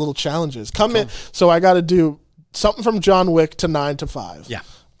like these little challenges. Come in. So I got to do something from John Wick to 9 to 5. Yeah.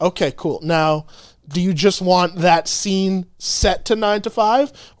 Okay, cool. Now, do you just want that scene set to 9 to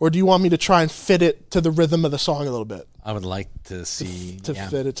 5, or do you want me to try and fit it to the rhythm of the song a little bit? I would like to see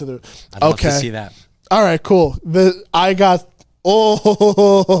fit it to the. I'd love to see that. All right, cool. That's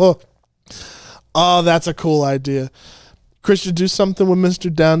a cool idea. Christian, do something with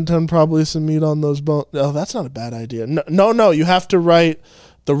Mr. Downtown, probably some meat on those bones. Oh, that's not a bad idea. No, you have to write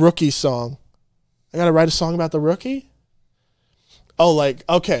the Rookie song. I got to write a song about the Rookie? Oh, like,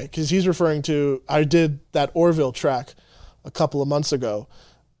 okay, because he's referring to, I did that Orville track a couple of months ago.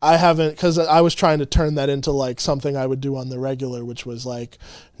 I haven't, because I was trying to turn that into like something I would do on the regular, which was like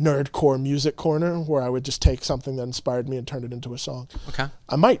Nerdcore Music Corner, where I would just take something that inspired me and turn it into a song. Okay.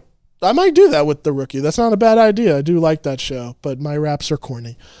 I might do that with the Rookie. That's not a bad idea. I do like that show, but my raps are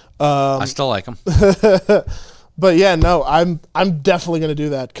corny. I still like them. But yeah, no, I'm definitely going to do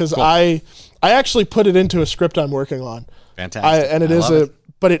that because cool. I actually put it into a script I'm working on. Fantastic.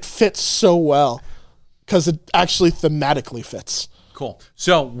 But it fits so well because it actually thematically fits. Cool.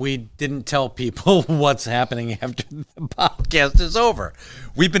 So we didn't tell people what's happening after the podcast is over.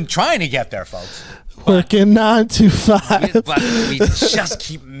 We've been trying to get there, folks. Working 9 to 5. But we just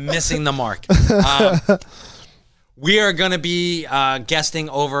keep missing the mark. We are going to be guesting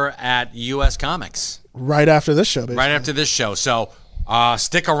over at US Comics. Right after this show, basically. Right after this show. So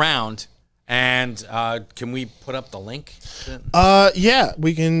stick around. And can we put up the link? Yeah,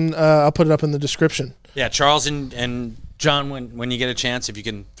 we can. I'll put it up in the description. Yeah, Charles and John, when you get a chance, if you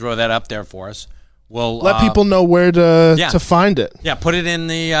can throw that up there for us, we'll let people know where to find it. Yeah, put it in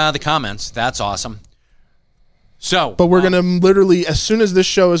the comments. That's awesome. So, but we're gonna literally, as soon as this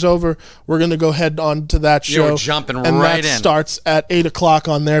show is over, we're gonna go head on to that show. You're jumping and right in. That starts at 8:00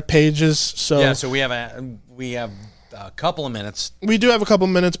 on their pages. So yeah, so we have a couple of minutes. We do have a couple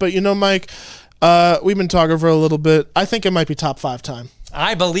of minutes, but you know, Mike, we've been talking for a little bit. I think it might be top 5 time.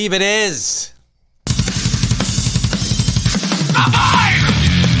 I believe it is.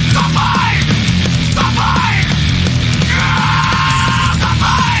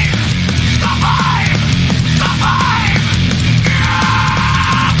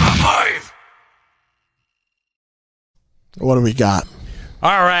 What do we got?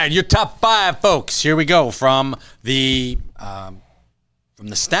 All right, your top 5, folks. Here we go from the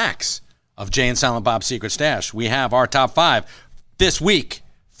stacks of Jay and Silent Bob's Secret Stash. We have our top 5 this week,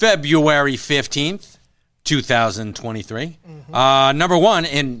 February 15th, 2023. Mm-hmm. Number 1,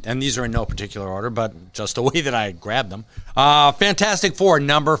 and these are in no particular order, but just the way that I grabbed them. Fantastic Four,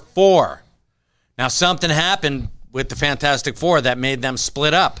 number 4. Now, something happened with the Fantastic Four that made them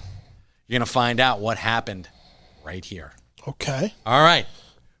split up. You're going to find out what happened right here. Okay. All right.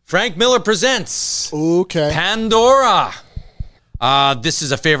 Frank Miller presents Pandora. This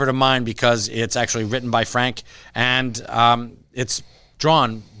is a favorite of mine because it's actually written by Frank, and it's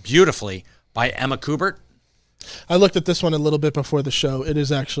drawn beautifully by Emma Kubert. I looked at this one a little bit before the show. It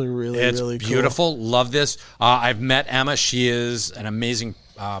is actually really cool. It's beautiful. Love this. I've met Emma. She is an amazing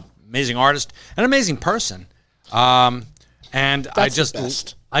artist, an amazing person. And I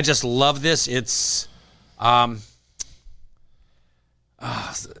just love this. It's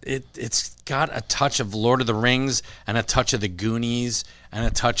it's got a touch of Lord of the Rings and a touch of the Goonies and a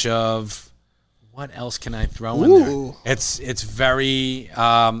touch of what else can I throw in there? It's very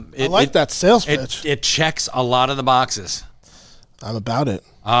I like that sales pitch. It checks a lot of the boxes. I'm about it.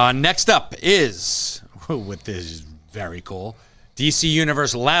 Next up is with this is very cool. DC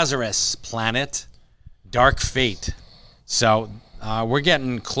Universe Lazarus Planet Dark Fate. So we're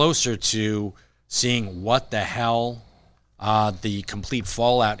getting closer to seeing what the hell the complete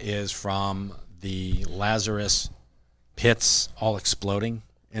fallout is from the Lazarus pits all exploding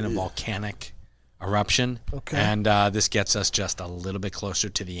in a volcanic Eruption. Okay. And this gets us just a little bit closer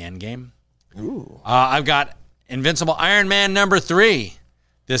to the end game. Ooh. I've got Invincible Iron Man #3.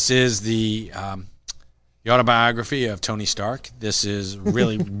 This is the autobiography of Tony Stark. This is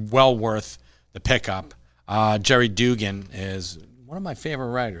really well worth the pickup. Jerry Dugan is one of my favorite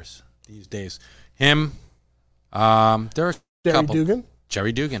writers these days. Him, there are a couple. Dugan?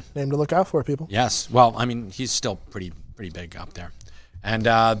 Jerry Dugan. Name to look out for, people. Yes. Well, I mean, he's still pretty big up there.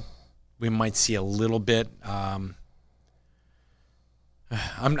 And we might see a little bit. I'm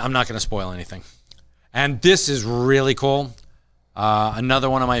not going to spoil anything. And this is really cool. Another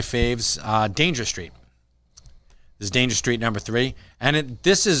one of my faves, Danger Street. This is Danger Street #3. And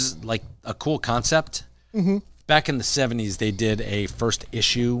this is like a cool concept. Mm-hmm. Back in the 70s, they did a first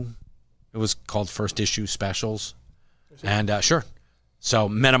issue. It was called First Issue Specials. And sure. So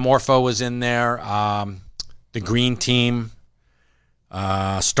Metamorpho was in there. The Green Team.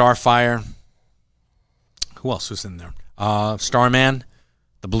 Starfire. Who else was in there? Starman.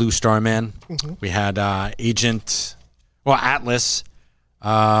 The Blue Starman. Mm-hmm. We had Atlas.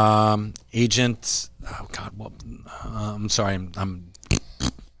 Agent. Oh God. Well, I'm sorry.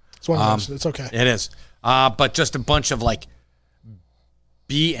 It's one of those. It's okay. It is. But just a bunch of like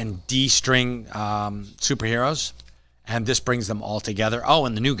B and D string superheroes, and this brings them all together. Oh,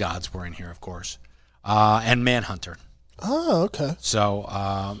 and the New Gods were in here, of course, and Manhunter. Oh, okay. So,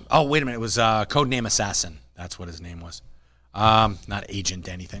 wait a minute. It was Codename Assassin. That's what his name was. Not Agent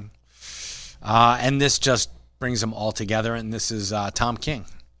anything. And this just brings them all together, and this is Tom King.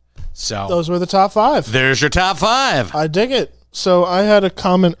 So those were the top 5. There's your top 5. I dig it. So I had a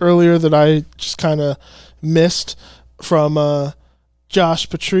comment earlier that I just kind of missed from Josh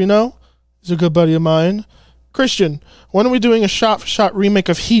Petrino. He's a good buddy of mine. Christian, when are we doing a shot-for-shot remake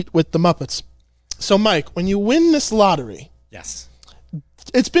of Heat with the Muppets? So, Mike, when you win this lottery, yes,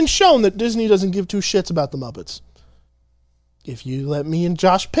 it's been shown that Disney doesn't give two shits about the Muppets. If you let me and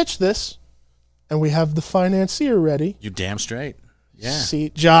Josh pitch this, and we have the financier ready. You damn straight. Yeah. See,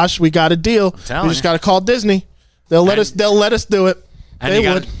 Josh, we got a deal. We just got to call Disney. They'll let us do it. And they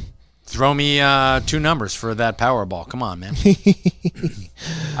would. Throw me 2 numbers for that Powerball. Come on, man.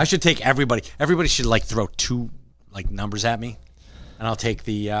 I should take everybody. Everybody should like throw 2 like numbers at me, and I'll take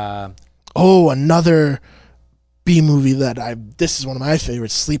the. Another B movie this is one of my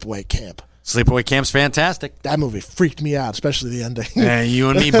favorites. Sleepaway Camp. Sleepaway Camp's fantastic. That movie freaked me out, especially the ending. You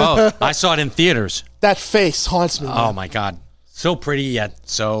and me both. I saw it in theaters. That face haunts me. Oh my God, so pretty yet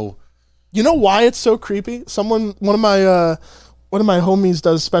so. You know why it's so creepy? One of my homies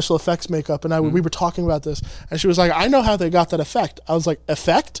does special effects makeup, and we were talking about this, and she was like, "I know how they got that effect." I was like,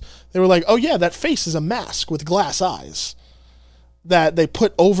 "Effect?" They were like, "Oh yeah, that face is a mask with glass eyes that they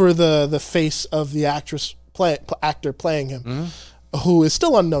put over the face of the actor playing him, who is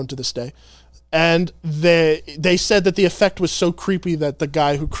still unknown to this day." And they said that the effect was so creepy that the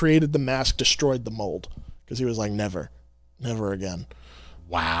guy who created the mask destroyed the mold because he was like, "Never again."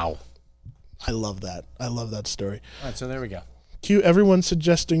 Wow. I love that. I love that story. All right, so there we go. Cue everyone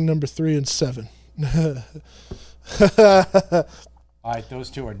suggesting number 3 and 7. All right,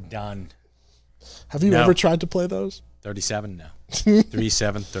 those 2 are done. Have you ever tried to play those? 37, no.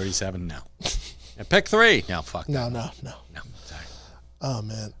 37, 37, no. And pick 3. No, fuck. No. No, sorry. Oh,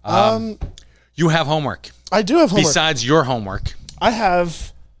 man. You have homework. I do have homework. Besides your homework. I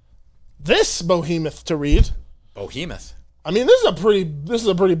have this Behemoth to read. Behemoth? I mean, this is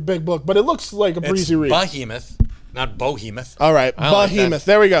a pretty big book, but it looks like a breezy read. Behemoth, not Bohemoth. All right, Behemoth. Like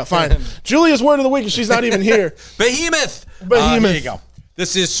there we go. Fine. Julia's word of the week, and she's not even here. Behemoth. Behemoth. Here you go.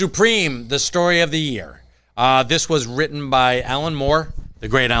 This is Supreme, the story of the year. This was written by Alan Moore, the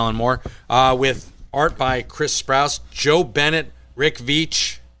great Alan Moore, with art by Chris Sprouse, Joe Bennett, Rick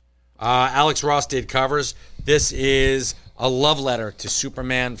Veitch, Alex Ross did covers. This is a love letter to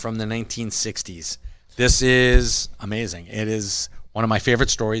Superman from the 1960s. This is amazing. It is one of my favorite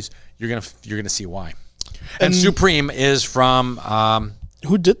stories. You're gonna see why. And Supreme is from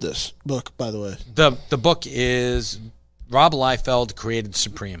who did this book, by the way? The book is Rob Liefeld created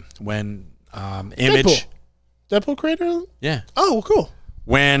Supreme when Image Deadpool creator? Yeah. Oh, well, cool.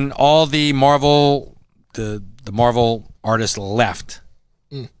 When all the Marvel the Marvel artists left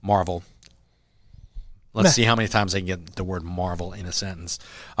Marvel. Let's see how many times I can get the word Marvel in a sentence.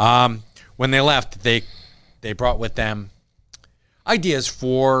 When they left, they brought with them ideas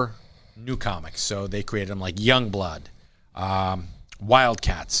for new comics. So they created them like Youngblood,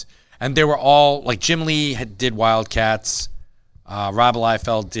 Wildcats. And they were all, like Jim Lee did Wildcats. Rob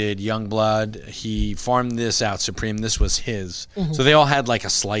Liefeld did Youngblood. He farmed this out, Supreme. This was his. Mm-hmm. So they all had like a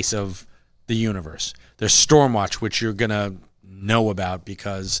slice of the universe. There's Stormwatch, which you're going to know about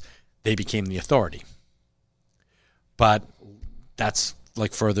because they became the Authority. But that's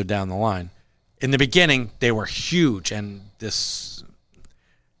like further down the line. In the beginning, they were huge, and it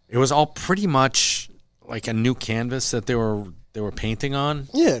was all pretty much like a new canvas that they were painting on.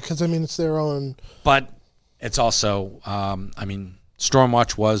 Yeah, because I mean it's their own. But it's also,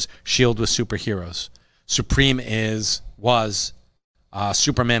 Stormwatch was S.H.I.E.L.D. with superheroes. Supreme was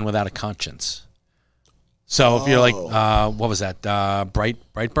Superman without a conscience. So if you're like, what was that?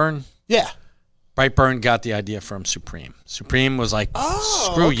 Brightburn? Yeah. Brightburn got the idea from Supreme. Supreme was like,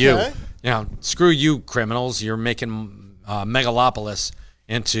 screw you. Screw you, criminals. You're making Megalopolis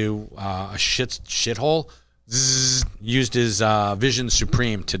into a shithole. Used his Vision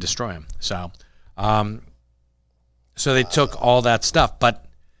Supreme to destroy him. So they took all that stuff. But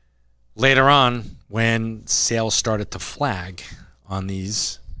later on, when sales started to flag on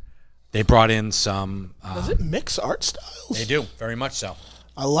these, they brought in some... Does it mix art styles? They do, very much so.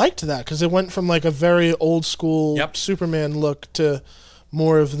 I liked that because it went from like a very old school Superman look to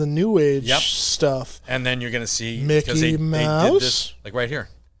more of the new age stuff. And then you're going to see... Mickey Mouse? They did this, like right here.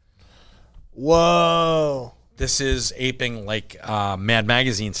 Whoa. This is aping like Mad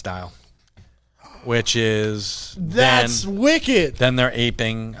Magazine style, which is... That's wicked. Then they're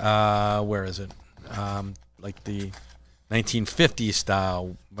aping... where is it? Like the 1950s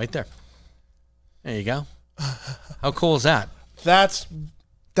style right there. There you go. How cool is that? That's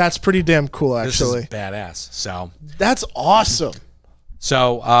pretty damn cool, actually. This is badass. So that's awesome.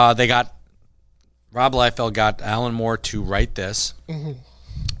 So they got Rob Liefeld got Alan Moore to write this,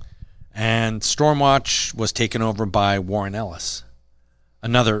 and Stormwatch was taken over by Warren Ellis.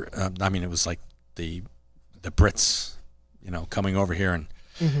 Another, it was like the Brits, coming over here and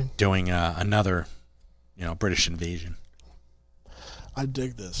doing another, British invasion. I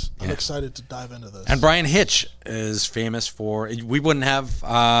dig this. I'm excited to dive into this. And Brian Hitch is famous for... We wouldn't have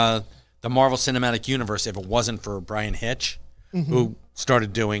the Marvel Cinematic Universe if it wasn't for Brian Hitch, who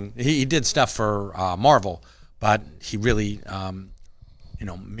started doing... He did stuff for Marvel, but he really,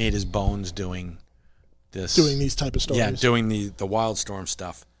 made his bones doing this... Doing these type of stories. Yeah, doing the Wildstorm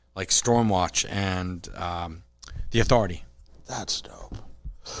stuff, like Stormwatch and the Authority. That's dope.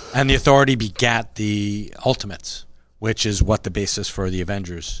 And the Authority begat the Ultimates, which is what the basis for the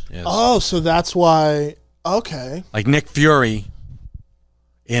Avengers is. Oh, so that's why... Okay. Like Nick Fury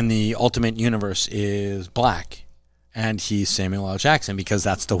in the Ultimate Universe is black, and he's Samuel L. Jackson because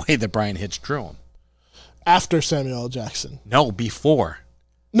that's the way that Brian Hitch drew him. After Samuel L. Jackson? No, before.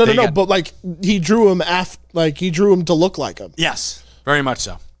 No, but like he drew him he drew him to look like him. Yes, very much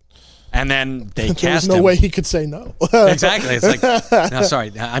so. And then they cast him. There's no way he could say no. Exactly. It's like, no,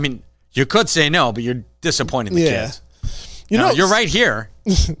 sorry. I mean, you could say no, but you're disappointing the kids. You're right here.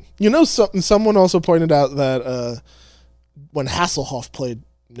 Someone also pointed out that when Hasselhoff played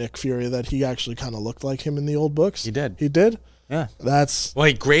Nick Fury, that he actually kind of looked like him in the old books. He did. He did? Yeah. Well,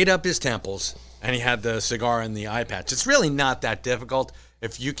 he grayed up his temples, and he had the cigar and the eye patch. It's really not that difficult.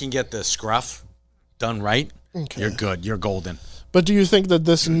 If you can get the scruff done right, you're good. You're golden. But do you think that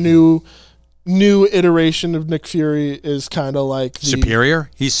this new iteration of Nick Fury is kind of like superior?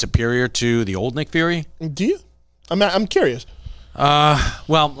 He's superior to the old Nick Fury? Do you? I'm curious.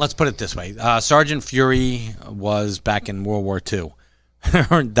 Well, let's put it this way. Sergeant Fury was back in World War II.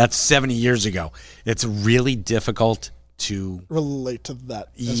 That's 70 years ago. It's really difficult to relate to that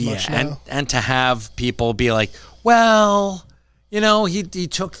as much now. And to have people be like, well, he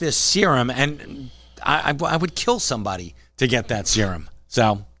took this serum, and I would kill somebody to get that serum.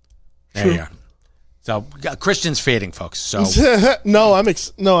 So there you are. So Christian's fading, folks. So this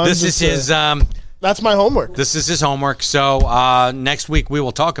is his. That's my homework. This is his homework. So next week we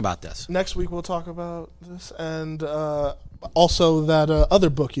will talk about this. Next week we'll talk about this, and also that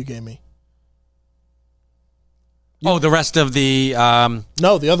other book you gave me. The rest of the...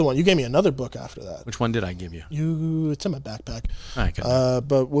 No, the other one. You gave me another book after that. Which one did I give you? It's in my backpack. All right, good.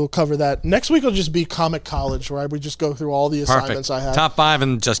 But we'll cover that. Next week will just be Comic College, where we just go through all the assignments I have. Top 5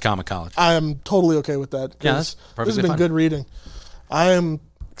 and just Comic College. I am totally okay with that. Yeah, that's perfectly This has been fine. good reading. I am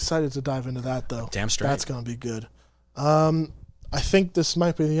excited to dive into that, though. Damn straight. That's going to be good. I think this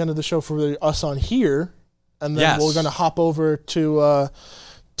might be the end of the show for us on here. And then we're going to hop over to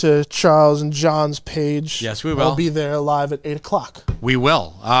Charles and John's page. Yes, we will. I'll be there live at 8 o'clock. We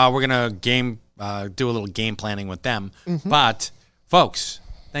will. We're going to do a little game planning with them. But, folks,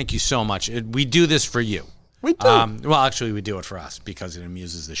 thank you so much. We do this for you. We do. Well, actually, we do it for us because it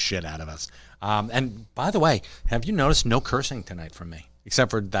amuses the shit out of us. And, by the way, have you noticed no cursing tonight from me? Except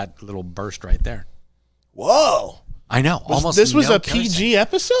for that little burst right there. Whoa. I know. This was a PG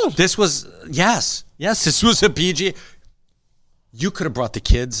episode? This was, yes, this was a PG. You could have brought the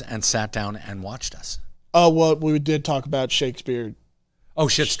kids and sat down and watched us. Oh, well, we did talk about Shakespeare. Oh,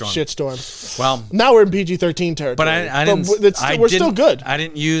 shitstorm. Shitstorm. Well, now we're in PG-13 territory. But I didn't. We're still good. I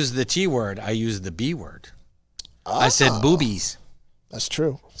didn't use the T word. I used the B word. I said boobies. That's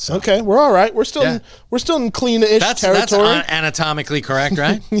true. So, okay, we're all right. We're still in clean-ish territory. That's anatomically correct,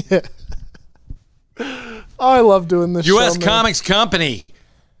 right? Yeah. Oh, I love doing this. U.S. show, Comics Company.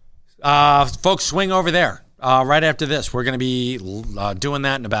 Folks, swing over there. Right after this, we're going to be doing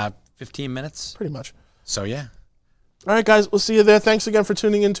that in about 15 minutes. Pretty much. So, yeah. All right, guys. We'll see you there. Thanks again for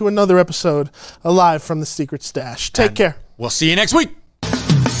tuning in to another episode live from the Secret Stash. Take care. We'll see you next week.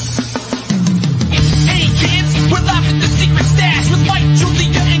 Hey kids, we're live at the Secret Stash with Mike,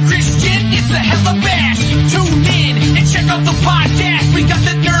 Julia, and Christian. It's a hella bash. Tune in and check out the podcast. We got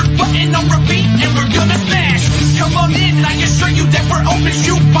the nerd button on repeat and we're gonna smash. Come on in and I assure you that we're open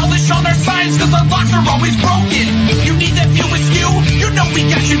shoe polish on our signs cause our locks are always broken. You need that view askew? You know we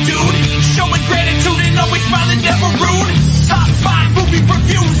got you, dude. Showing gratitude and always smiling, never rude. Top 5 movie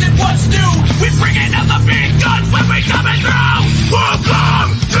reviews and what's new. We bring in all the big guns when we coming through. Welcome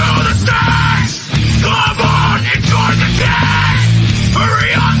to the stage. Come on, enjoy the day.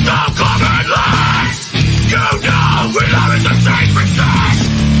 Hurry up, don't come in late. You know we love it, the Secret Stash.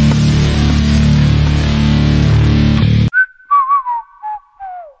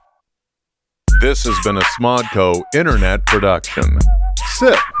 This has been a Smodco Internet production.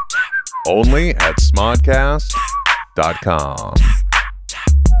 SIP. Only at smodcast.com.